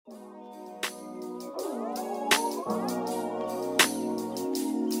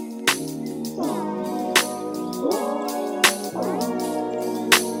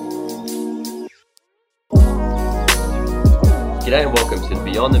G'day and welcome to the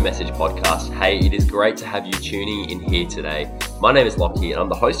Beyond the Message podcast. Hey, it is great to have you tuning in here today. My name is Lockie and I'm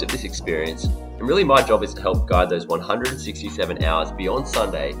the host of this experience. And really my job is to help guide those 167 hours beyond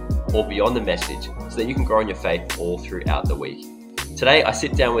Sunday or beyond the message so that you can grow in your faith all throughout the week. Today I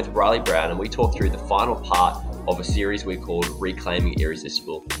sit down with Riley Brown and we talk through the final part of a series we called Reclaiming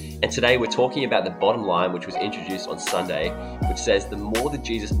Irresistible. And today we're talking about the bottom line, which was introduced on Sunday, which says the more the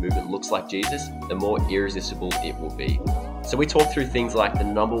Jesus movement looks like Jesus, the more irresistible it will be. So we talk through things like the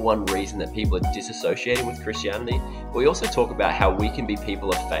number one reason that people are disassociating with Christianity. But we also talk about how we can be people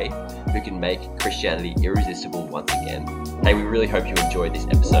of faith who can make Christianity irresistible once again. Hey, we really hope you enjoyed this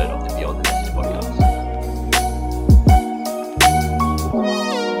episode of the Beyond the Message podcast.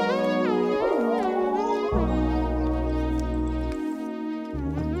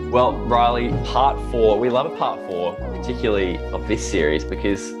 Well, Riley, part 4, we love a part 4, particularly of this series,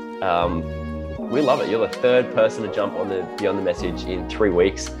 because we love it. You're the third person to jump on the Beyond the Message in 3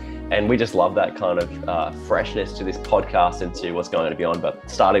 weeks, and we just love that kind of freshness to this podcast and to what's going on Beyond, but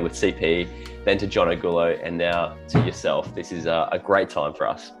starting with CP, then to John O'Gullo, and now to yourself. This is a great time for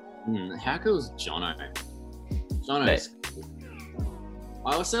us. How cool is Jono? Jono's cool.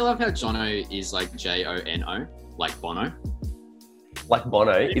 I also love how Jono is like Jono, like Bono. Like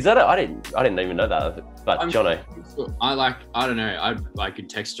Bono, is that? I didn't even know that. But Jono, I don't know. I could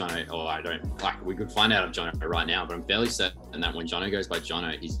text Jono, or I don't. Like we could find out of Jono right now, but I'm fairly certain that when Jono goes by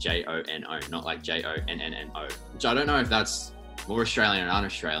Jono, he's Jono, not like Jonno. Which I don't know if that's more Australian or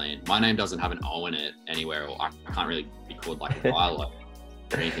un-Australian. My name doesn't have an O in it anywhere, or I can't really be called like a Violet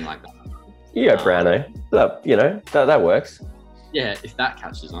or anything like that. Yeah, Browno. That works. Yeah, if that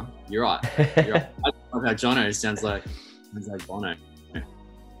catches on, you're right. I love how Jono sounds like Bono.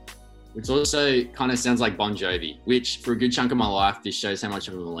 Which also kind of sounds like Bon Jovi, which for a good chunk of my life, this shows how much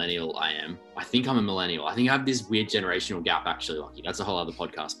of a millennial I am. I think I'm a millennial. I think I have this weird generational gap, actually, Lucky. That's a whole other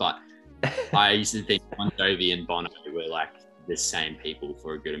podcast. But I used to think Bon Jovi and Bono were like the same people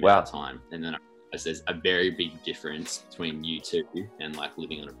for a good amount of time. And then I realized there's a very big difference between you two and like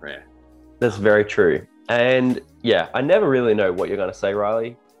living on a prayer. That's very true. And yeah, I never really know what you're going to say,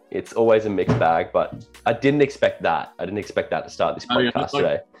 Riley. It's always a mixed bag, but I didn't expect that. I didn't expect that to start this podcast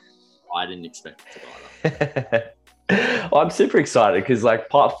today. I didn't expect it to either. Well, I'm super excited because like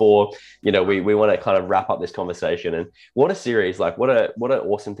part 4, we want to kind of wrap up this conversation, and what a series, like what an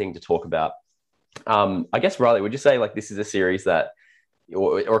awesome thing to talk about. I guess, Riley, would you say like this is a series that,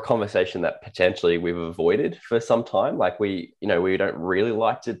 or a conversation that potentially we've avoided for some time? Like we don't really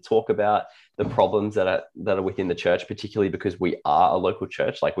like to talk about the problems that are within the church, particularly because we are a local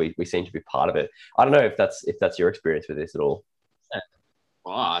church. Like we seem to be part of it. I don't know if that's your experience with this at all.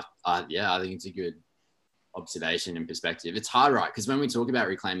 Well, I think it's a good observation and perspective. It's hard, right? Because when we talk about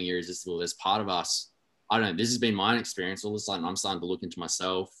reclaiming irresistible, there's part of us, I don't know, this has been my experience. All of a sudden, I'm starting to look into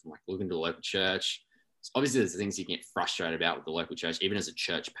myself, like look into the local church. Obviously, there's things you can get frustrated about with the local church, even as a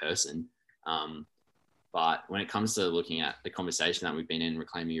church person. But when it comes to looking at the conversation that we've been in,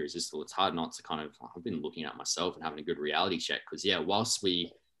 Reclaiming Irresistible, it's hard not to I've been looking at myself and having a good reality check. Because, whilst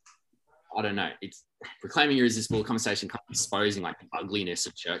I don't know, it's Reclaiming Irresistible conversation kind of exposing like the ugliness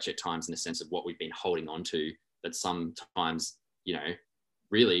of church at times in the sense of what we've been holding on to that sometimes,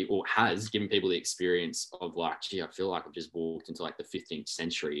 really, or has given people the experience of like, I feel like I've just walked into like the 15th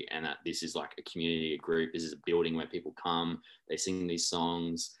century and that this is like a community, a group, this is a building where people come, they sing these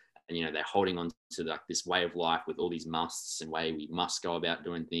songs and, they're holding on to like this way of life with all these musts and way we must go about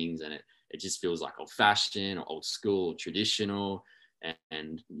doing things. And it just feels like old fashioned or old school or traditional.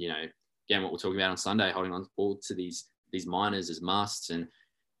 And again, what we're talking about on Sunday, holding on all to these minors as musts, and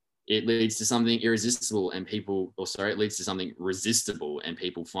it leads to something irresistible it leads to something resistible, and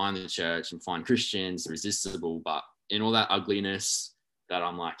people find the church and find Christians resistible. But in all that ugliness that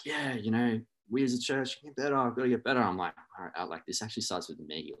I'm like, we as a church can get better. I've got to get better. I'm like, all right, like this actually starts with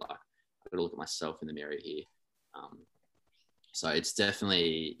me. Like I've got to look at myself in the mirror here. So it's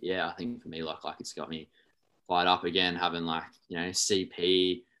definitely, I think for me, like it's got me fired up again, having like,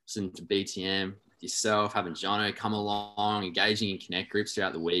 CP, listening to BTM, yourself, having Jono come along, engaging in connect groups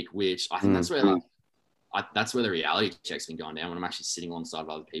throughout the week, which I think that's where the reality check's been going down, when I'm actually sitting alongside of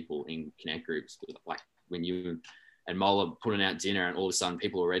other people in connect groups. Like when you and Mola putting out dinner and all of a sudden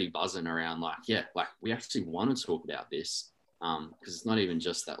people are already buzzing around like, we actually want to talk about this. Because it's not even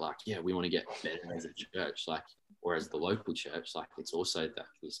just that like, we want to get better as a church, like, or as the local church, like it's also that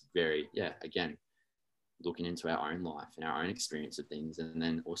this very, again, looking into our own life and our own experience of things, and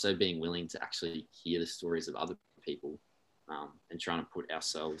then also being willing to actually hear the stories of other people, and trying to put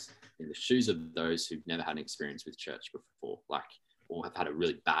ourselves in the shoes of those who've never had an experience with church before, like, or have had a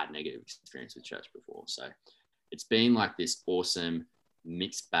really bad negative experience with church before. So it's been like this awesome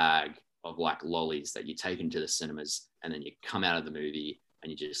mixed bag of like lollies that you take into the cinemas, and then you come out of the movie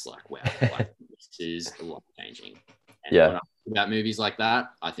and you're just like, wow, like this is life changing. And when I think about movies like that,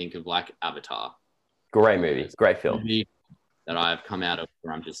 I think of like Avatar. Great movie, great film. Movie that I've come out of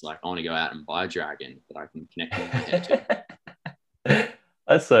where I'm just like, I want to go out and buy a dragon that I can connect with my head to.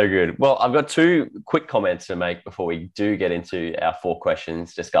 That's so good. Well, I've got 2 quick comments to make before we do get into our 4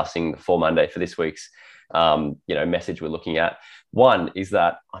 questions discussing For Monday for this week's message we're looking at. One is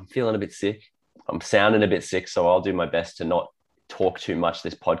that I'm feeling a bit sick. I'm sounding a bit sick, so I'll do my best to not talk too much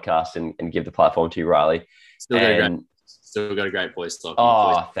this podcast and give the platform to you, Riley. Still got a great voice.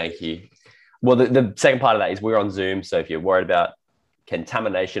 Thank you. Well, the second part of that is we're on Zoom, so if you're worried about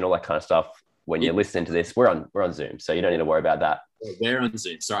contamination, all that kind of stuff, when you're listening to this, we're on Zoom, so you don't need to worry about that. We're on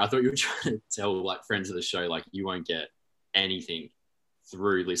Zoom. Sorry, I thought you were trying to tell like friends of the show, like you won't get anything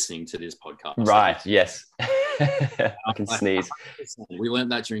through listening to this podcast. Right. Yes. I can sneeze. We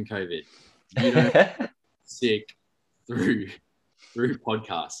learned that during COVID. You don't get sick through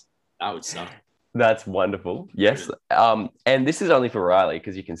podcasts. That would suck. That's wonderful. Yes. And this is only for Riley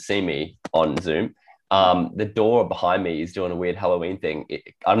because you can see me on Zoom. The door behind me is doing a weird Halloween thing.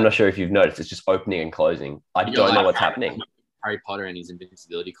 I'm not sure if you've noticed. It's just opening and closing. I don't know what's happening. Harry Potter and his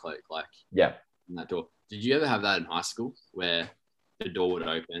invincibility cloak, like in that door. Did you ever have that in high school where the door would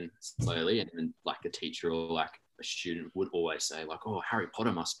open slowly and then like a teacher or like a student would always say like, oh, Harry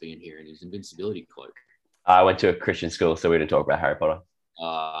Potter must be in here in his invincibility cloak? I went to a Christian school, so we didn't talk about Harry Potter.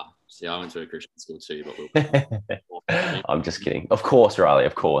 See, I went to a Christian school too, but I'm just kidding. Of course, Riley,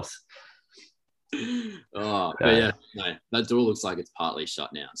 of course. But yeah, no, that door looks like it's partly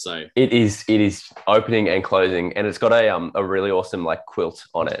shut now. So it is opening and closing, and it's got a really awesome like quilt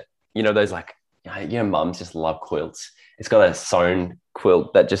on it. You know, those like, mums just love quilts. It's got a sewn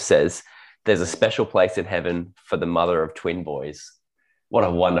quilt that just says, "There's a special place in heaven for the mother of twin boys." What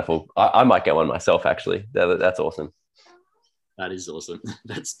a wonderful! I might get one myself. Actually, that's awesome. That is awesome.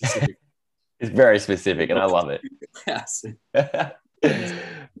 That's specific. It's very specific, and I love it. Yes.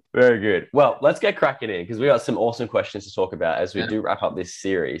 Very good. Well, let's get cracking in because we got some awesome questions to talk about as we do wrap up this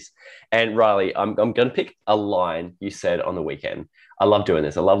series. And Riley, I'm going to pick a line you said on the weekend. I love doing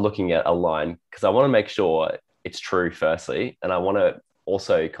this. I love looking at a line because I want to make sure it's true firstly. And I want to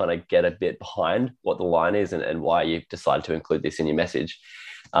also kind of get a bit behind what the line is and why you've decided to include this in your message.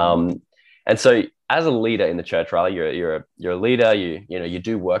 And so as a leader in the church, Riley, you're a leader, you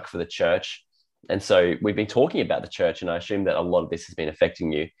do work for the church. And so we've been talking about the church, and I assume that a lot of this has been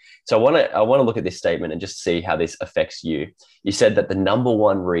affecting you. So I want to look at this statement and just see how this affects you. You said that the number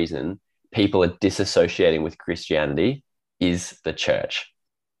one reason people are disassociating with Christianity is the church.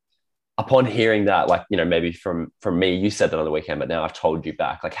 Upon hearing that, like, maybe from me, you said that on the weekend, but now I've told you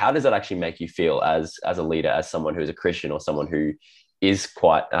back. Like, how does that actually make you feel as a leader, as someone who's a Christian or someone who is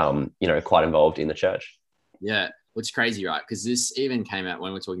quite involved in the church? Yeah. What's crazy, right? Because this even came out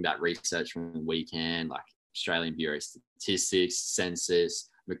when we're talking about research from the weekend, like Australian Bureau of Statistics, Census,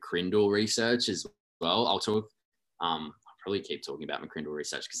 McCrindle research as well. I'll probably keep talking about McCrindle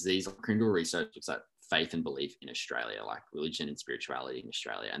research because these McCrindle research looks at faith and belief in Australia, like religion and spirituality in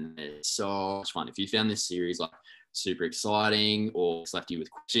Australia. And it's so much fun. If you found this series like super exciting or it's left you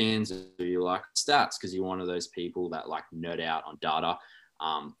with questions or you like stats because you're one of those people that like nerd out on data,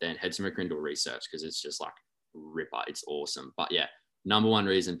 then head to McCrindle research because it's just like ripper. It's awesome. But yeah, number one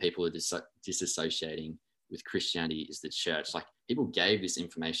reason people are disassociating with Christianity is the church. Like, people gave this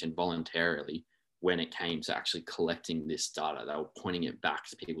information voluntarily when it came to actually collecting this data. They were pointing it back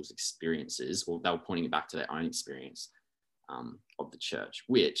to people's experiences, or they were pointing it back to their own experience of the church,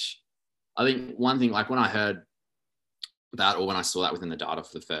 which I think one thing, like when I heard that or when I saw that within the data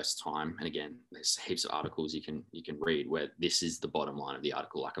for the first time, and again, there's heaps of articles you can read where this is the bottom line of the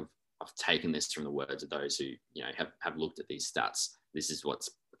article. Like I've taken this from the words of those who, have looked at these stats. This is what's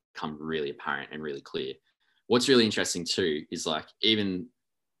become really apparent and really clear. What's really interesting too is, like, even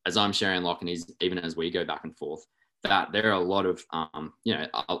as I'm sharing, Locke, and even as we go back and forth, that there are a lot of,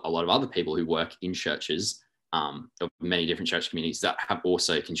 a lot of other people who work in churches, of many different church communities, that have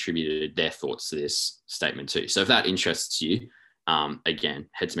also contributed their thoughts to this statement too. So if that interests you, again,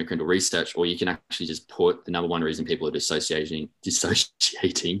 head to McCrindle research, or you can actually just put the number one reason people are dissociating,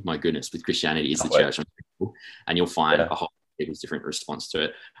 my goodness, with Christianity is the church, and you'll find a whole people's different response to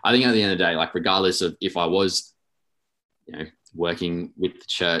it. I think at the end of the day, like, regardless of if I was, working with the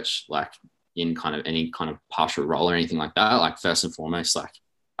church, like in kind of any kind of partial role or anything like that, like, first and foremost, like,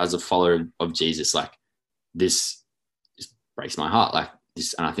 as a follower of Jesus, like, this just breaks my heart, like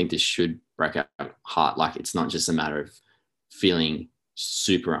this, and I think this should break our heart. Like, it's not just a matter of feeling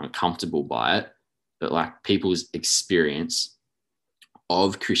super uncomfortable by it, but like people's experience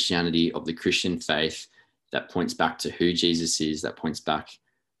of Christianity, of the Christian faith, that points back to who Jesus is, that points back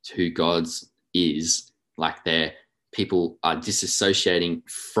to who God's is, like people are disassociating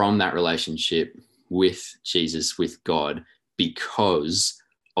from that relationship with Jesus, with God, because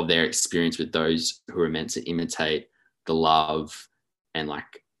of their experience with those who are meant to imitate the love and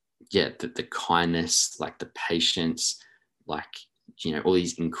like, yeah, the kindness, like the patience, like, you know, all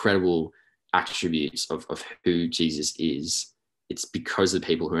these incredible attributes of who Jesus is. It's because of the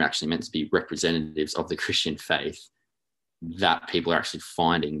people who are actually meant to be representatives of the Christian faith that people are actually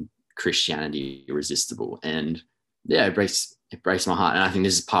finding Christianity irresistible. And yeah, it breaks my heart. And I think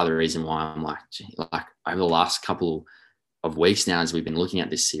this is part of the reason why I'm like over the last couple of weeks now, as we've been looking at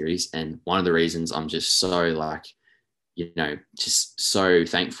this series, and one of the reasons I'm just so like, you know, just so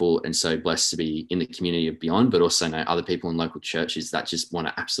thankful and so blessed to be in the community of Beyond, but also know other people in local churches that just want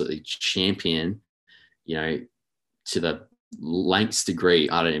to absolutely champion, you know, to the lengths degree.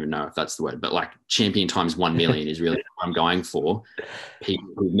 I don't even know if that's the word, but like champion times 1 million is really what I'm going for. People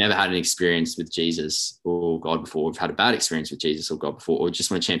who've never had an experience with Jesus or God before, have had a bad experience with Jesus or God before, or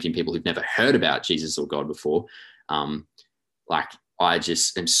just want to champion people who've never heard about Jesus or God before. Like I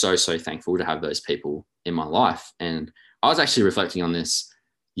just am so thankful to have those people in my life. And I was actually reflecting on this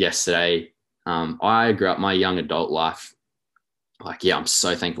yesterday. I grew up my young adult life. Like, yeah, I'm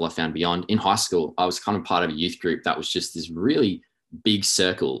so thankful I found Beyond. In high school, I was kind of part of a youth group that was just this really big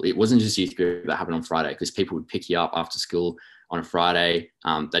circle. It wasn't just youth group that happened on Friday, because people would pick you up after school on a Friday.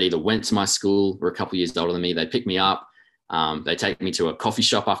 They either went to my school, were a couple of years older than me. They'd pick me up. They'd take me to a coffee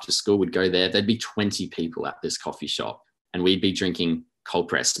shop after school. We'd go there. There'd be 20 people at this coffee shop, and we'd be drinking cold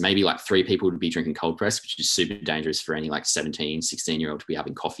press. Maybe like 3 people would be drinking cold press, which is super dangerous for any like 17, 16-year-old to be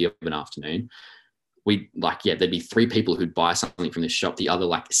having coffee of an afternoon. There'd be 3 people who'd buy something from this shop. The other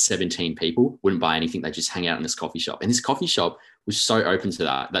like 17 people wouldn't buy anything. They just hang out in this coffee shop. And this coffee shop was so open to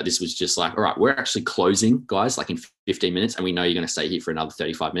that this was just like, all right, we're actually closing, guys, like in 15 minutes. And we know you're going to stay here for another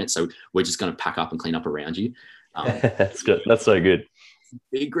 35 minutes. So we're just going to pack up and clean up around you. That's good. That's so good.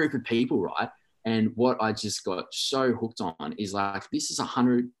 Big group of people, right? And what I just got so hooked on is like, this is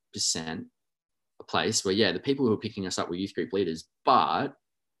 100% a place where, yeah, the people who are picking us up were youth group leaders, but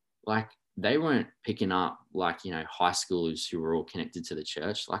like, they weren't picking up like, you know, high schoolers who were all connected to the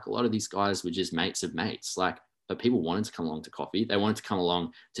church. Like a lot of these guys were just mates of mates. Like, but people wanted to come along to coffee. They wanted to come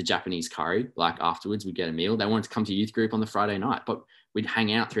along to Japanese curry. Like afterwards we'd get a meal. They wanted to come to youth group on the Friday night, but we'd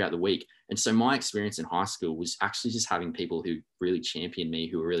hang out throughout the week. And so my experience in high school was actually just having people who really championed me,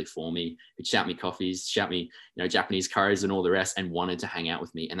 who were really for me, who'd shout me coffees, shout me, you know, Japanese curries and all the rest, and wanted to hang out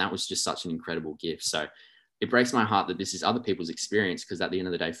with me. And that was just such an incredible gift. So it breaks my heart that this is other people's experience, because at the end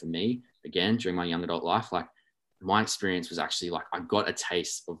of the day, for me, again, during my young adult life, like my experience was actually like, I got a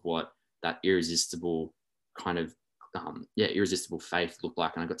taste of what that irresistible kind of, irresistible faith looked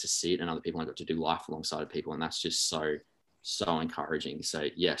like. And I got to see it in other people. I got to do life alongside of people. And that's just so encouraging. So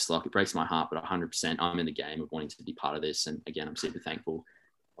yes, like it breaks my heart, but 100% I'm in the game of wanting to be part of this. And again, I'm super thankful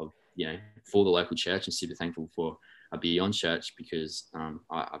of, you know, for the local church, and super thankful for a Beyond Church, because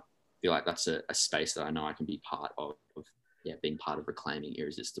I feel like that's a space that I know I can be part of being part of reclaiming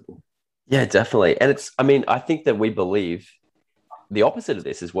irresistible. Yeah, definitely. And I think that we believe the opposite of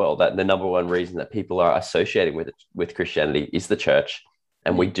this as well, that the number one reason that people are associating with Christianity is the church.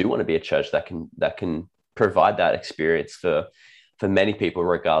 And we do want to be a church that can provide that experience for many people,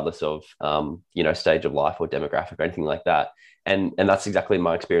 regardless of, stage of life or demographic or anything like that. And that's exactly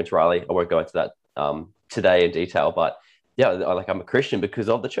my experience, Riley. I won't go into that today in detail, but yeah, like I'm a Christian because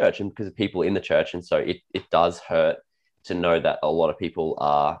of the church and because of people in the church. And so it does hurt to know that a lot of people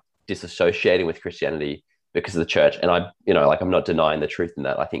are disassociating with Christianity because of the church. And I'm not denying the truth in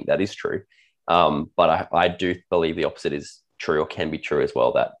that. I think that is true. But I do believe the opposite is true, or can be true as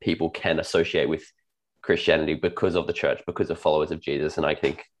well, that people can associate with Christianity because of the church, because of followers of Jesus. And I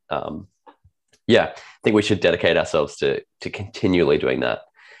think, I think we should dedicate ourselves to continually doing that.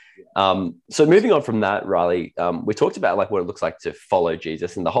 So moving on from that, Riley, we talked about like what it looks like to follow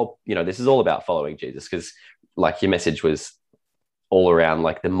Jesus, and the whole, this is all about following Jesus, because like your message was all around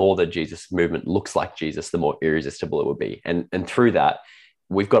like the more the Jesus movement looks like Jesus, the more irresistible it will be. And through that,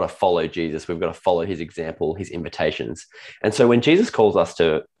 we've got to follow Jesus. We've got to follow his example, his invitations. And so when Jesus calls us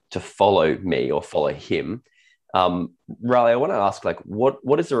to follow me or follow him, Riley, I want to ask, like,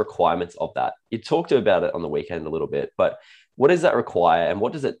 what is the requirements of that? You talked about it on the weekend a little bit, but what does that require, and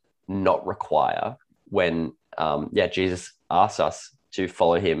what does it not require when Jesus asks us to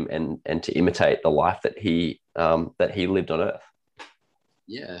follow him and to imitate the life that he lived on earth?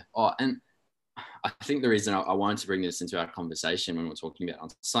 Yeah. Oh, and I think the reason I wanted to bring this into our conversation when we're talking about on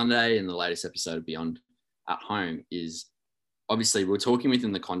Sunday and the latest episode of Beyond at Home is obviously we're talking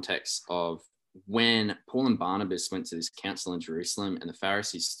within the context of when Paul and Barnabas went to this council in Jerusalem and the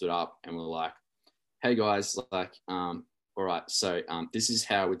Pharisees stood up and were like, hey guys, like, all right, so this is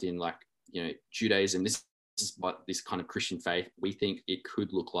how within like, Judaism, this is what this kind of Christian faith, we think it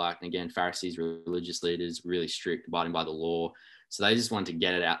could look like. And again, Pharisees, religious leaders, really strict, abiding by the law. So they just wanted to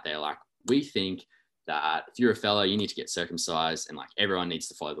get it out there. Like, we think that if you're a fellow, you need to get circumcised and like everyone needs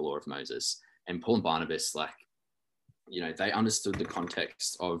to follow the law of Moses. And Paul and Barnabas, like, they understood the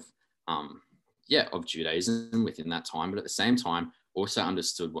context of Judaism within that time, but at the same time also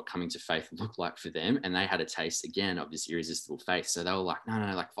understood what coming to faith looked like for them. And they had a taste again of this irresistible faith. So they were like,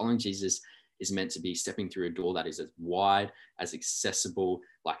 no, like following Jesus is meant to be stepping through a door that is as wide, as accessible,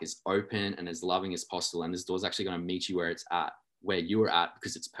 like as open and as loving as possible. And this door is actually going to meet you where you are at,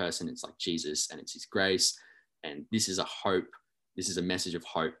 because it's person, it's like Jesus and it's his grace. And this is a hope. This is a message of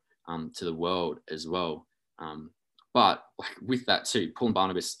hope to the world as well. But like with that too, Paul and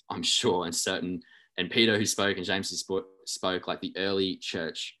Barnabas, I'm sure and certain, and Peter who spoke and James who spoke, like the early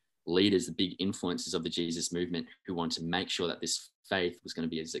church leaders, the big influences of the Jesus movement who wanted to make sure that this faith was going to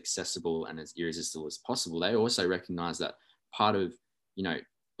be as accessible and as irresistible as possible. They also recognized that part of,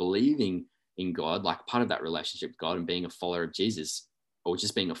 believing in God, like part of that relationship with God and being a follower of Jesus, or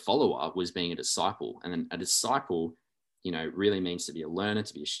just being a follower, was being a disciple. And then a disciple, really means to be a learner,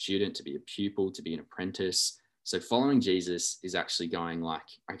 to be a student, to be a pupil, to be an apprentice. So following Jesus is actually going like,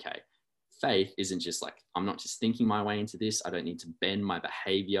 okay, faith isn't just like, I'm not just thinking my way into this. I don't need to bend my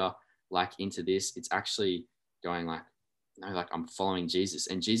behavior like into this. It's actually going like, no, like I'm following Jesus.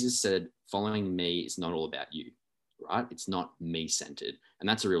 And Jesus said, following me is not all about you, right? It's not me centered. And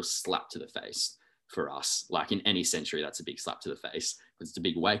that's a real slap to the face for us. Like in any century, that's a big slap to the face. It's a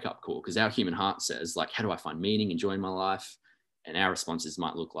big wake up call, because our human heart says like, how do I find meaning and joy in my life? And our responses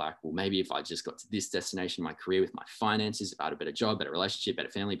might look like, well, maybe if I just got to this destination, my career with my finances, if I had a better job, better relationship,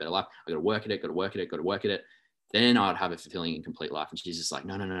 better family, better life, I got to work at it, then I'd have a fulfilling and complete life. And she's just like,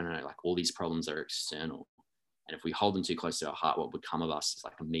 no. Like all these problems are external. And if we hold them too close to our heart, what would come of us is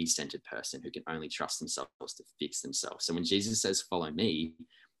like a me-centered person who can only trust themselves to fix themselves. So when Jesus says, follow me,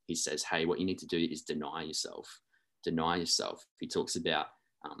 he says, hey, what you need to do is deny yourself. He talks about,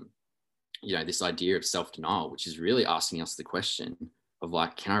 this idea of self-denial, which is really asking us the question of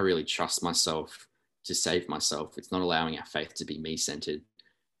like, can I really trust myself to save myself? It's not allowing our faith to be me-centered.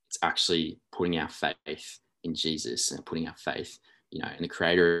 It's actually putting our faith in Jesus and putting our faith, in the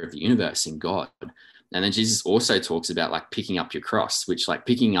creator of the universe, in God. And then Jesus also talks about like picking up your cross, which like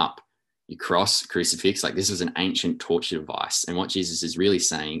picking up your cross, crucifix, like this was an ancient torture device. And what Jesus is really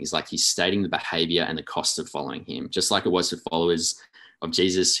saying is like, he's stating the behavior and the cost of following him, just like it was for followers of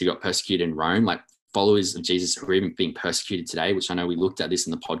Jesus who got persecuted in Rome, like followers of Jesus who are even being persecuted today, which I know we looked at this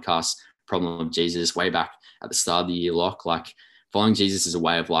in the podcast, Problem of Jesus, way back at the start of the year, Locke. Like following Jesus is a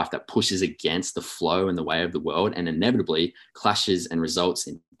way of life that pushes against the flow and the way of the world, and inevitably clashes and results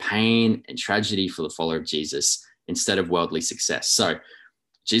in pain and tragedy for the follower of Jesus instead of worldly success. So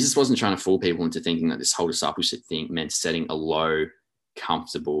Jesus wasn't trying to fool people into thinking that this whole discipleship thing meant setting a low,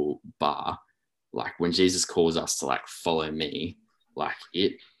 comfortable bar. Like when Jesus calls us to like follow me, like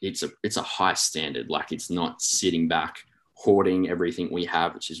it's a high standard. Like it's not sitting back hoarding everything we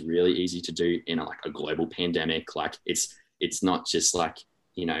have, which is really easy to do in a global pandemic. Like it's not just like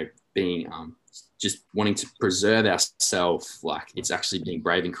being just wanting to preserve ourselves. Like it's actually being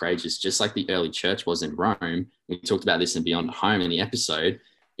brave and courageous, just like the early church was in Rome. We talked about this in Beyond Home in the episode.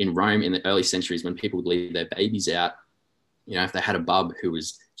 In Rome in the early centuries, when people would leave their babies out, if they had a bub who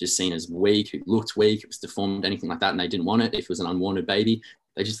was just seen as weak, who looked weak, it was deformed, anything like that, and they didn't want it, if it was an unwanted baby,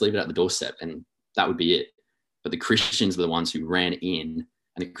 they just leave it at the doorstep and that would be it. But the Christians were the ones who ran in,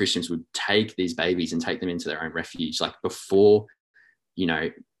 and the Christians would take these babies and take them into their own refuge. Like before,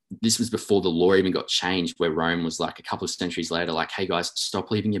 this was before the law even got changed, where Rome was like a couple of centuries later, like, hey guys,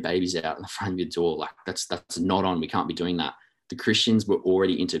 stop leaving your babies out in the front of your door. Like that's not on. We can't be doing that. The Christians were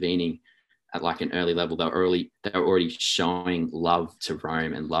already intervening at like an early level. They were already showing love to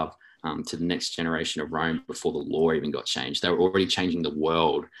Rome and love to the next generation of Rome before the law even got changed. They were already changing the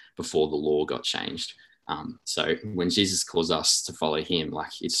world before the law got changed. So when Jesus calls us to follow him,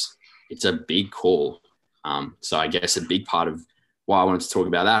 like it's a big call. So I guess a big part of why I wanted to talk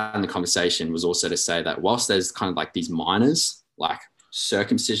about that in the conversation was also to say that whilst there's kind of like these minors, like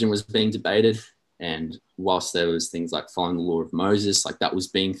circumcision was being debated, and whilst there was things like following the law of Moses, like that was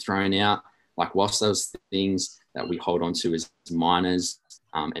being thrown out, like whilst those things that we hold on to as minors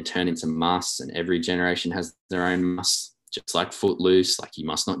and turn into musts, and every generation has their own musts, just like Footloose, like you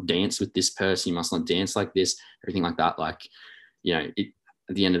must not dance with this person, you must not dance like this, everything like that. Like,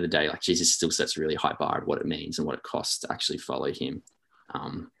 at the end of the day, like Jesus still sets a really high bar of what it means and what it costs to actually follow him.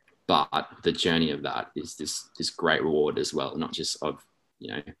 But the journey of that is this great reward as well, not just of,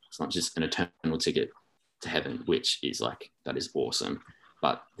 it's not just an eternal ticket to heaven, which is like, that is awesome,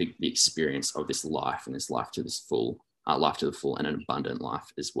 but the experience of this life and this life to the full and an abundant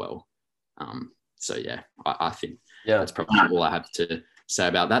life as well. So yeah, I think that's probably all I have to say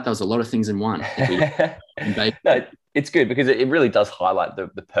about that. There was a lot of things in one. No, it's good because it really does highlight the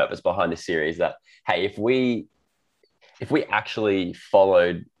purpose behind the series, that, hey, if we actually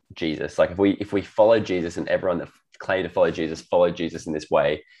followed Jesus, like if we followed Jesus, and everyone that claimed to follow Jesus in this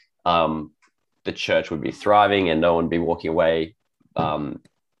way, the church would be thriving and no one would be walking away,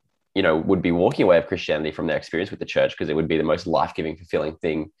 would be walking away of Christianity from their experience with the church, because it would be the most life-giving, fulfilling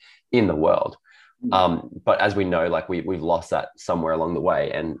thing in the world. But as we know, like we've lost that somewhere along the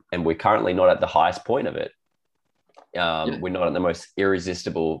way, and we're currently not at the highest point of it. We're not at the most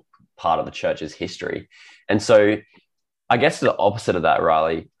irresistible part of the church's history. And so I guess the opposite of that,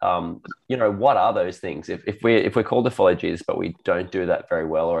 Riley, what are those things? If we're called to follow Jesus, but we don't do that very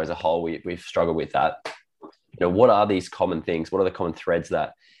well, or as a whole, we've struggled with that, what are these common things? What are the common threads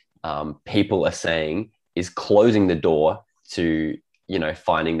that people are saying is closing the door to,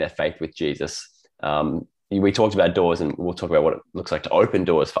 finding their faith with Jesus? We talked about doors, and we'll talk about what it looks like to open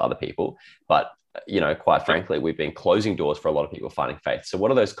doors for other people. But, quite frankly, we've been closing doors for a lot of people finding faith. So what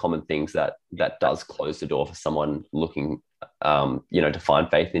are those common things that does close the door for someone looking, to find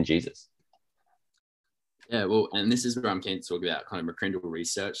faith in Jesus? Yeah, well, and this is where I'm keen to talk about kind of McCrindle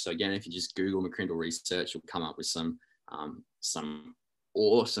research. So again, if you just Google McCrindle research, you'll come up with some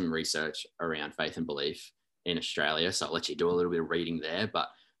awesome research around faith and belief in Australia. So I'll let you do a little bit of reading there. But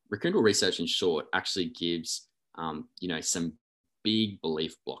McCrindle research, in short, actually gives, some big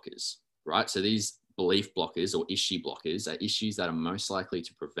belief blockers, right? So these belief blockers or issue blockers are issues that are most likely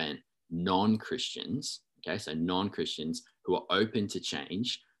to prevent non-Christians, okay, so non-Christians who are open to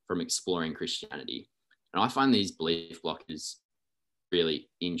change from exploring Christianity. And I find these belief blockers really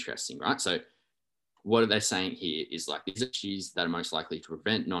interesting, right? So what are they saying here is like these issues that are most likely to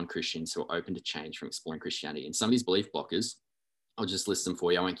prevent non-Christians who are open to change from exploring Christianity. And some of these belief blockers, I'll just list them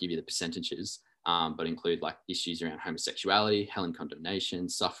for you. I won't give you the percentages, but include like issues around homosexuality, hell and condemnation,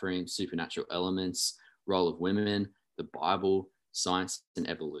 suffering, supernatural elements, role of women, the Bible, science, and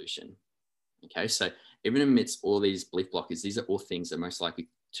evolution. Okay, so even amidst all these belief blockers, these are all things that are most likely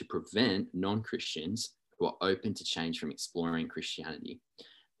to prevent non-Christians who are open to change from exploring Christianity.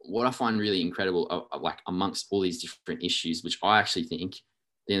 What I find really incredible, like amongst all these different issues, which I actually think, at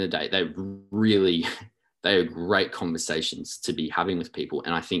the end of the day, they are great conversations to be having with people.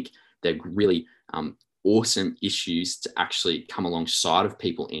 And I think they're really awesome issues to actually come alongside of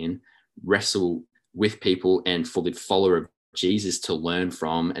people in, wrestle with people, and for the follower of Jesus to learn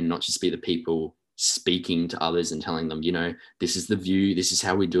from, and not just be the people speaking to others and telling them, this is the view, this is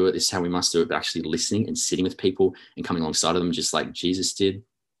how we do it, this is how we must do it, but actually listening and sitting with people and coming alongside of them just like Jesus did.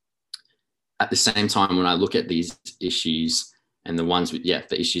 At the same time, when I look at these issues and the ones with,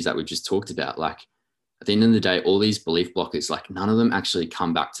 the issues that we've just talked about, like at the end of the day, all these belief blockers, like none of them actually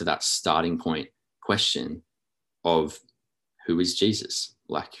come back to that starting point question of who is Jesus?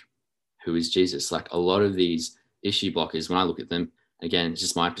 Like, who is Jesus? Like a lot of these issue blockers, when I look at them, again,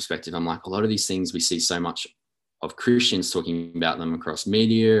 just my perspective, I'm like, a lot of these things we see so much of Christians talking about them across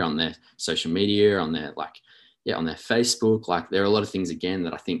media, on their social media, on their on their Facebook. Like there are a lot of things, again,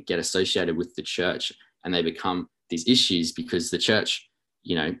 that I think get associated with the church, and they become these issues because the church,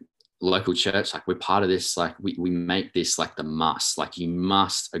 local church, like we're part of this, like we make this like the must, like you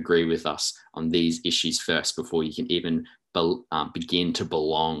must agree with us on these issues first before you can even begin to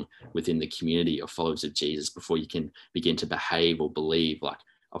belong within the community of followers of Jesus, before you can begin to behave or believe like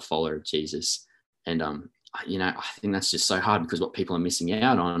a follower of Jesus. And, I think that's just so hard, because what people are missing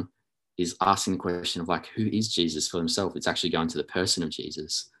out on is asking the question of like, who is Jesus for themselves? It's actually going to the person of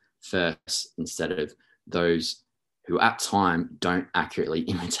Jesus first, instead of those who at time don't accurately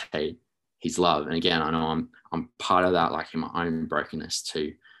imitate his love. And again, I know I'm part of that, like in my own brokenness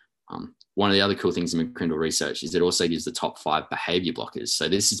too. One of the other cool things in McCrindle research is it also gives the top 5 behavior blockers. So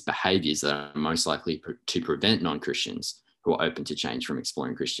this is behaviors that are most likely to prevent non-Christians who are open to change from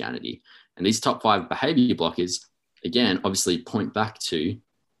exploring Christianity. And these top 5 behavior blockers, again, obviously point back to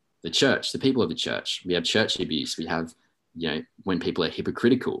the church, the people of the church. We have church abuse. We have, when people are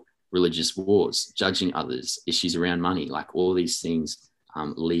hypocritical, religious wars, judging others, issues around money, like all these things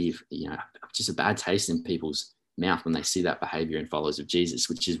leave, just a bad taste in people's mouth when they see that behavior in followers of Jesus,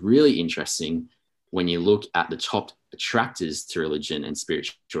 which is really interesting when you look at the top attractors to religion and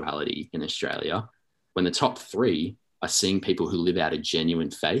spirituality in Australia, when the top three are seeing people who live out a genuine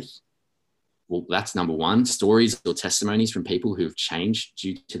faith, well, that's number one, stories or testimonies from people who have changed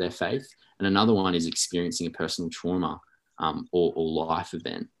due to their faith. And another one is experiencing a personal trauma or life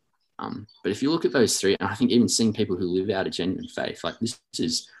event. But if you look at those three, and I think even seeing people who live out a genuine faith, like this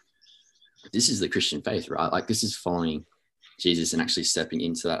is the Christian faith, right? Like this is following Jesus and actually stepping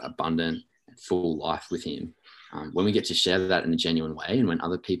into that abundant and full life with him. When we get to share that in a genuine way, and when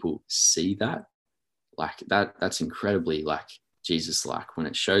other people see that, like that's incredibly like Jesus, like when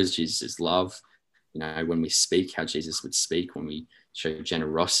it shows Jesus' love, you know, when we speak how Jesus would speak, when we show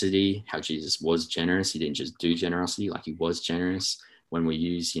generosity, how Jesus was generous. He didn't just do generosity, like he was generous. When we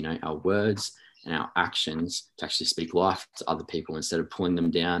use, you know, our words and our actions to actually speak life to other people instead of pulling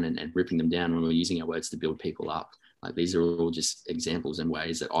them down and ripping them down, when we're using our words to build people up. Like these are all just examples and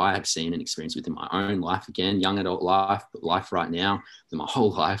ways that I have seen and experienced within my own life, again, young adult life, but life right now, in my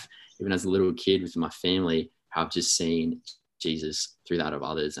whole life, even as a little kid with my family, how I've just seen Jesus through that of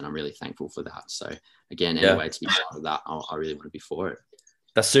others. And I'm really thankful for that. So again, anyway, to be part of that, I really want to be for it.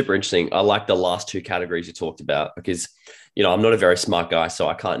 That's super interesting. I like the last two categories you talked about because, you know, I'm not a very smart guy, so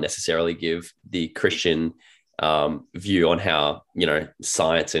I can't necessarily give the Christian view on how, you know,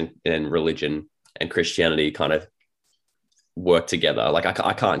 science and religion and Christianity kind of work together. Like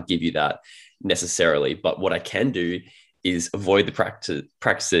I can't give you that necessarily, but what I can do is avoid the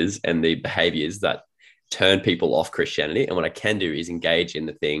practices and the behaviors that turn people off Christianity. And what I can do is engage in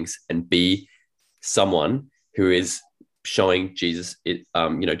the things and be someone who is showing Jesus,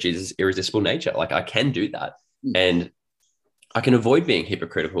 Jesus' irresistible nature. Like I can do that. And I can avoid being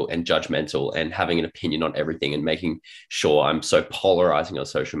hypocritical and judgmental and having an opinion on everything and making sure I'm so polarizing on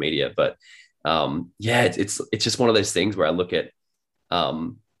social media. But it's just one of those things where I look at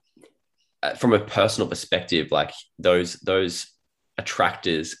from a personal perspective, like those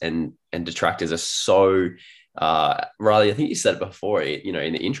attractors and detractors are so Riley, I think you said it before, you know,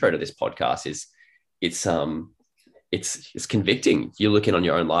 in the intro to this podcast, it's convicting. You look in on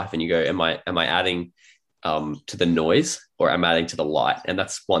your own life and you go, am I adding to the noise or am I adding to the light? And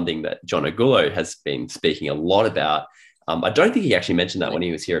that's one thing that John Agulo has been speaking a lot about. I don't think he actually mentioned that when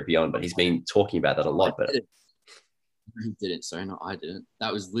he was here at Beyond, but he's been talking about that a lot. But he didn't. Sorry, no, I didn't.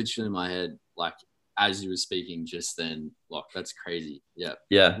 That was literally in my head, like as you were speaking just then. Like that's crazy.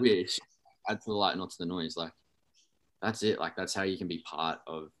 Yeah. Weird. Add to the light, not to the noise. Like that's it. Like that's how you can be part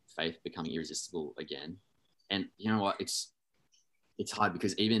of faith becoming irresistible again. And you know what? It's hard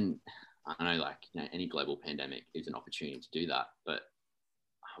because even I know, like, you know, any global pandemic is an opportunity to do that. But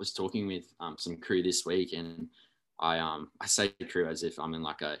I was talking with some crew this week, and I say crew as if I'm in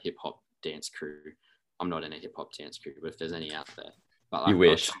like a hip hop dance crew. I'm not in a hip hop dance crew, but if there's any out there, but like, you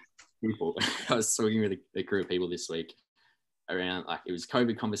wish. I was talking with a crew of people this week around, like, it was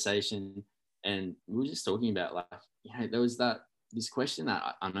COVID conversation, and we were just talking about, like, you know, there was this question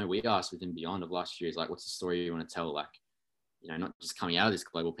that I know we asked within Beyond of last year is like, what's the story you want to tell? Like, you know, not just coming out of this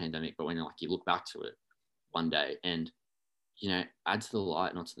global pandemic, but when like you look back to it one day and, you know, add to the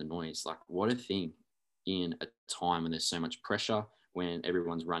light, not to the noise. Like what a thing in a time when there's so much pressure, when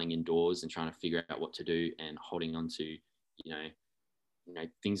everyone's running indoors and trying to figure out what to do and holding on to, you know,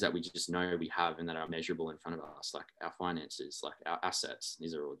 things that we just know we have and that are measurable in front of us, like our finances, like our assets.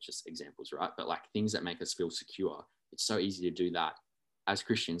 These are all just examples, right? But like things that make us feel secure. It's so easy to do that as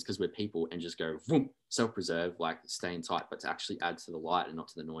Christians because we're people and just go vroom, self-preserve, like staying tight, but to actually add to the light and not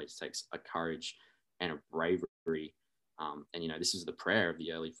to the noise takes a courage and a bravery. And, you know, this is the prayer of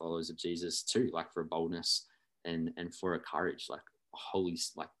the early followers of Jesus too, like for a boldness and for a courage, like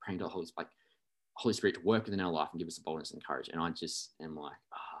praying to the Holy Spirit to work within our life and give us the boldness and courage. And I just am like,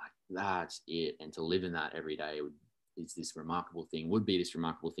 that's it. And to live in that every day would be this remarkable thing,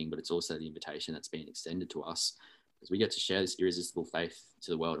 but it's also the invitation that's being extended to us, because we get to share this irresistible faith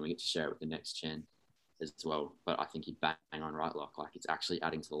to the world and we get to share it with the next gen as well. But I think you bang on right, like it's actually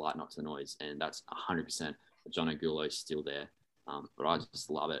adding to the light, not to the noise. And that's 100% John Agulo is still there. But I just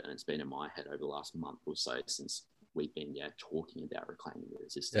love it. And it's been in my head over the last month or so since we've been talking about reclaiming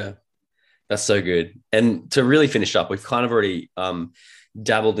irresistible. Yeah, that's so good. And to really finish up, we've kind of already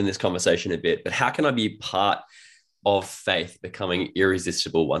dabbled in this conversation a bit, but how can I be part of faith becoming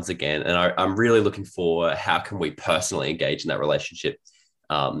irresistible once again? And I'm really looking for how can we personally engage in that relationship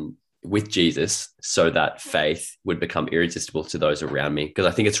with Jesus so that faith would become irresistible to those around me. Because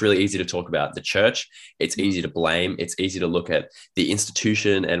I think it's really easy to talk about the church. It's easy to blame. It's easy to look at the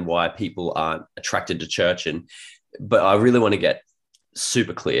institution and why people aren't attracted to church. But I really want to get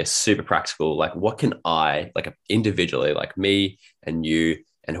super clear, super practical. Like what can I, like individually, like me and you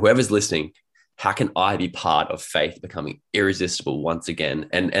and whoever's listening, how can I be part of faith becoming irresistible once again?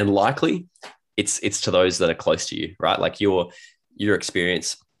 And likely it's to those that are close to you, right? Like your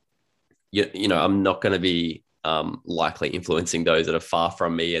experience, you know, I'm not going to be likely influencing those that are far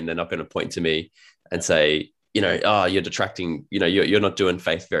from me, and they're not going to point to me and say, you know, oh, you're detracting, you know, you're not doing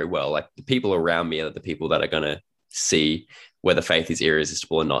faith very well. Like the people around me are the people that are going to see whether faith is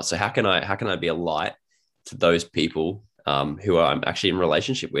irresistible or not. So how can I be a light to those people who I'm actually in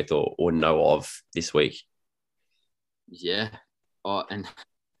relationship with or know of this week? Yeah. Oh, and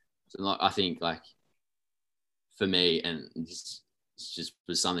I think like for me, and this just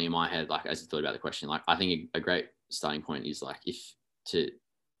was something in my head, like as I thought about the question, like I think a great starting point is like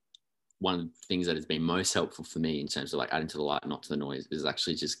one of the things that has been most helpful for me in terms of like adding to the light, not to the noise, is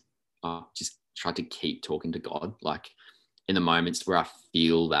actually just try to keep talking to God. Like in the moments where I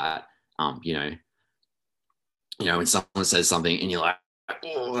feel that, you know, when someone says something and you're like,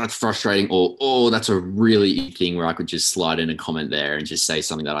 oh, that's frustrating, or oh, that's a really thing where I could just slide in a comment there and just say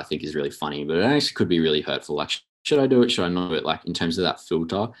something that I think is really funny, but it actually could be really hurtful. Like, should I do it? Should I not do it? Like in terms of that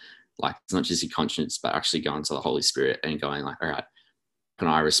filter, like it's not just your conscience, but actually going to the Holy Spirit and going like, all right, can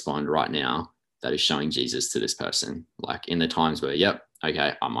I respond right now that is showing Jesus to this person? Like in the times where, yep,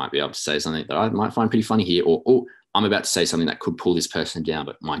 okay, I might be able to say something that I might find pretty funny here, or oh, I'm about to say something that could pull this person down,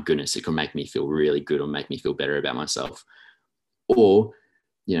 but my goodness, it could make me feel really good or make me feel better about myself. Or,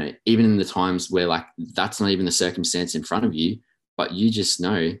 you know, even in the times where like that's not even the circumstance in front of you, but you just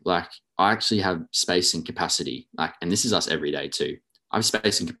know, like, I actually have space and capacity, like, and this is us every day too. I have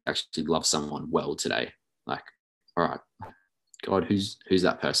space and capacity to love someone well today. Like, all right, God, who's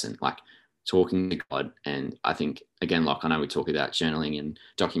that person? Like talking to God. And I think, again, like I know we talk about journaling and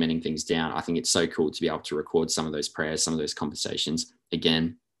documenting things down. I think it's so cool to be able to record some of those prayers, some of those conversations.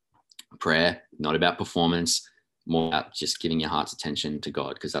 Again, prayer, not about performance, more about just giving your heart's attention to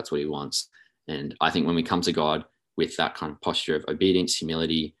God, because that's what he wants. And I think when we come to God with that kind of posture of obedience,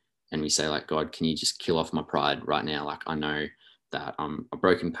 humility, and we say like, God, can you just kill off my pride right now? Like, I know that I'm a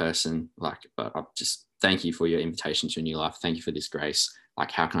broken person, like, but I just thank you for your invitation to a new life. Thank you for this grace.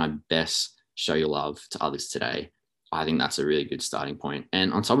 Like, how can I best show your love to others today? I think that's a really good starting point.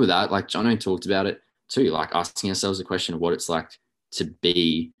 And on top of that, like Jono talked about it too, like asking ourselves the question of what it's like to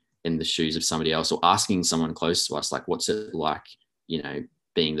be in the shoes of somebody else, or asking someone close to us, like, what's it like, you know,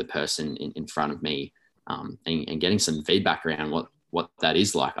 being the person in front of me, and getting some feedback around what that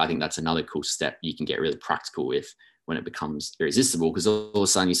is like. I think that's another cool step you can get really practical with when it becomes irresistible, because all of a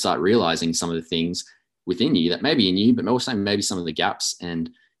sudden you start realizing some of the things within you that maybe in you, but also maybe some of the gaps and,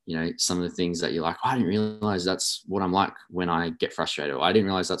 you know, some of the things that you're like, oh, I didn't realize that's what I'm like when I get frustrated, or I didn't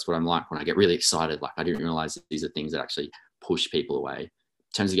realize that's what I'm like when I get really excited. Like, I didn't realize that these are things that actually push people away.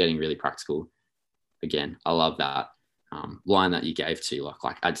 In terms of getting really practical, again, I love that line that you gave to,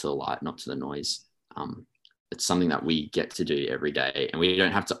 like add to the light, not to the noise. It's something that we get to do every day, and we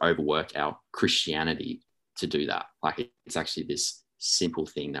don't have to overwork our Christianity to do that. Like, it's actually this simple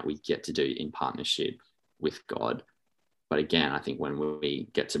thing that we get to do in partnership with God. But again, I think when we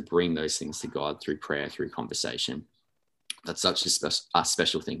get to bring those things to God through prayer, through conversation, that's such a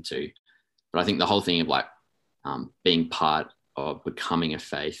special thing too. But I think the whole thing of like being part of becoming a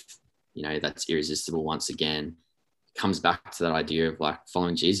faith, you know, that's irresistible once again, comes back to that idea of like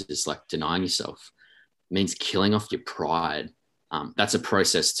following Jesus, like denying yourself. It means killing off your pride. That's a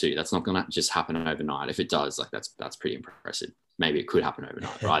process too. That's not going to just happen overnight. If it does, like that's pretty impressive. Maybe it could happen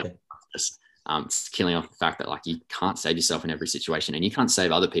overnight, right? It's killing off the fact that like you can't save yourself in every situation, and you can't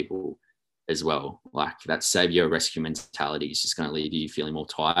save other people as well. Like that savior rescue mentality is just going to leave you feeling more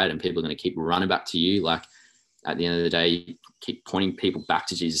tired, and people are going to keep running back to you. Like at the end of the day, you keep pointing people back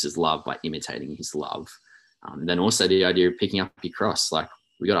to Jesus' love by imitating his love. Then also the idea of picking up your cross. Like,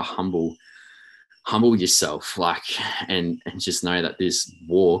 we got to humble yourself, like, and just know that this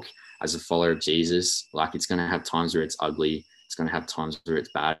walk as a follower of Jesus, like, it's going to have times where it's ugly. It's going to have times where it's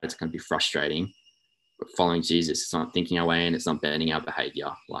bad. It's going to be frustrating. But following Jesus, it's not thinking our way in. It's not bending our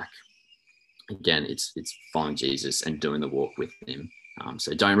behavior. Like, again, it's following Jesus and doing the walk with him.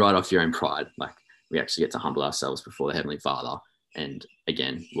 So don't write off your own pride. Like, we actually get to humble ourselves before the Heavenly Father. And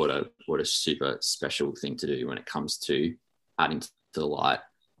again, what a super special thing to do when it comes to adding to the light,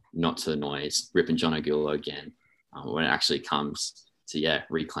 not to the noise, ripping John O'Gillo again, when it actually comes to,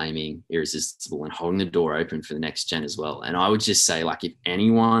 reclaiming irresistible and holding the door open for the next gen as well. And I would just say, like, if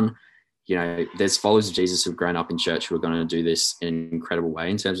anyone, you know, there's followers of Jesus who've grown up in church who are going to do this in an incredible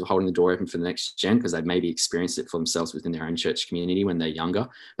way in terms of holding the door open for the next gen, because they've maybe experienced it for themselves within their own church community when they're younger.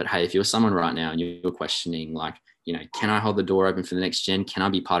 But hey, if you're someone right now and you're questioning, like, can I hold the door open for the next gen? Can I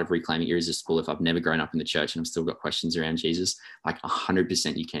be part of Reclaiming Irresistible if I've never grown up in the church and I've still got questions around Jesus? Like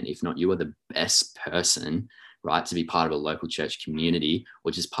 100% you can. If not, you are the best person, right, to be part of a local church community,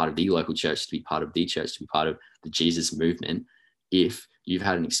 or just part of the local church, to be part of the church, to be part of the Jesus movement. If you've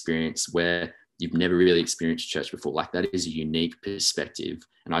had an experience where you've never really experienced church before, like that is a unique perspective.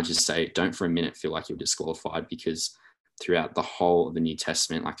 And I just say, don't for a minute feel like you're disqualified, because throughout the whole of the New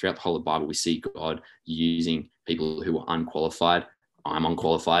Testament, like throughout the whole of the Bible, we see God using people who are unqualified. I'm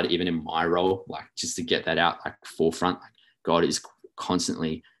unqualified, even in my role, like just to get that out, like forefront, like God is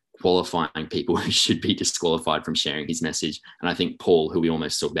constantly qualifying people who should be disqualified from sharing his message. And I think Paul, who we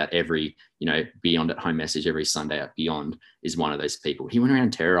almost talk about every, Beyond at Home message every Sunday at Beyond, is one of those people. He went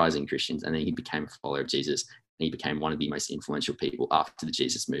around terrorizing Christians, and then he became a follower of Jesus. And he became one of the most influential people after the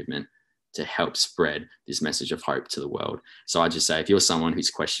Jesus movement to help spread this message of hope to the world. So I just say, if you're someone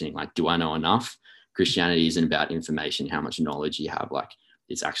who's questioning, like, do I know enough? Christianity isn't about information, how much knowledge you have. Like,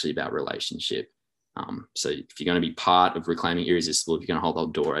 it's actually about relationship. So if you're going to be part of Reclaiming Irresistible, if you're going to hold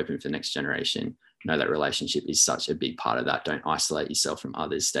the door open for the next generation, know that relationship is such a big part of that. Don't isolate yourself from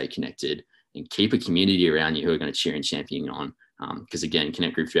others, stay connected, and keep a community around you who are going to cheer and champion you on. Because again,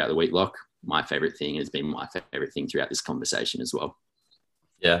 Connect Group throughout the week, Lock, my favorite thing has been my favorite thing throughout this conversation as well.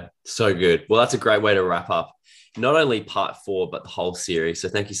 Yeah, so good. Well, that's a great way to wrap up not only part 4, but the whole series. So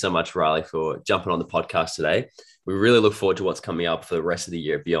thank you so much, Riley, for jumping on the podcast today. We really look forward to what's coming up for the rest of the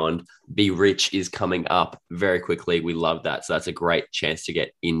year beyond. Be Rich is coming up very quickly. We love that. So that's a great chance to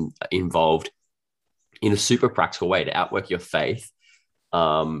get involved in a super practical way to outwork your faith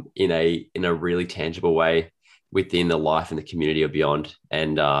in a really tangible way within the life and the community of Beyond.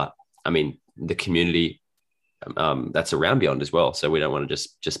 And the community that's around Beyond as well. So we don't want to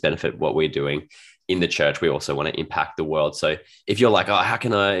just benefit what we're doing in the church. We also want to impact the world. So if you're like, how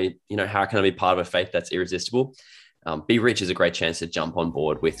can I be part of a faith that's irresistible? Be Rich is a great chance to jump on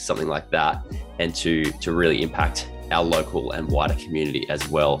board with something like that, and to really impact our local and wider community as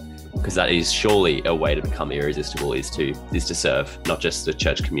well, because that is surely a way to become irresistible, is to serve not just the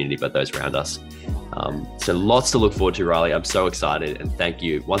church community, but those around us. So lots to look forward to, Riley. I'm so excited, and thank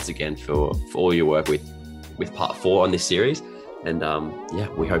you once again for all your work with part 4 on this series. And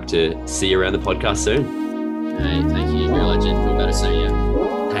we hope to see you around the podcast soon. Hey, thank you. You're a legend. Feel better seeing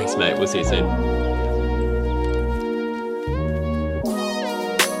you. Thanks, mate. We'll see you soon.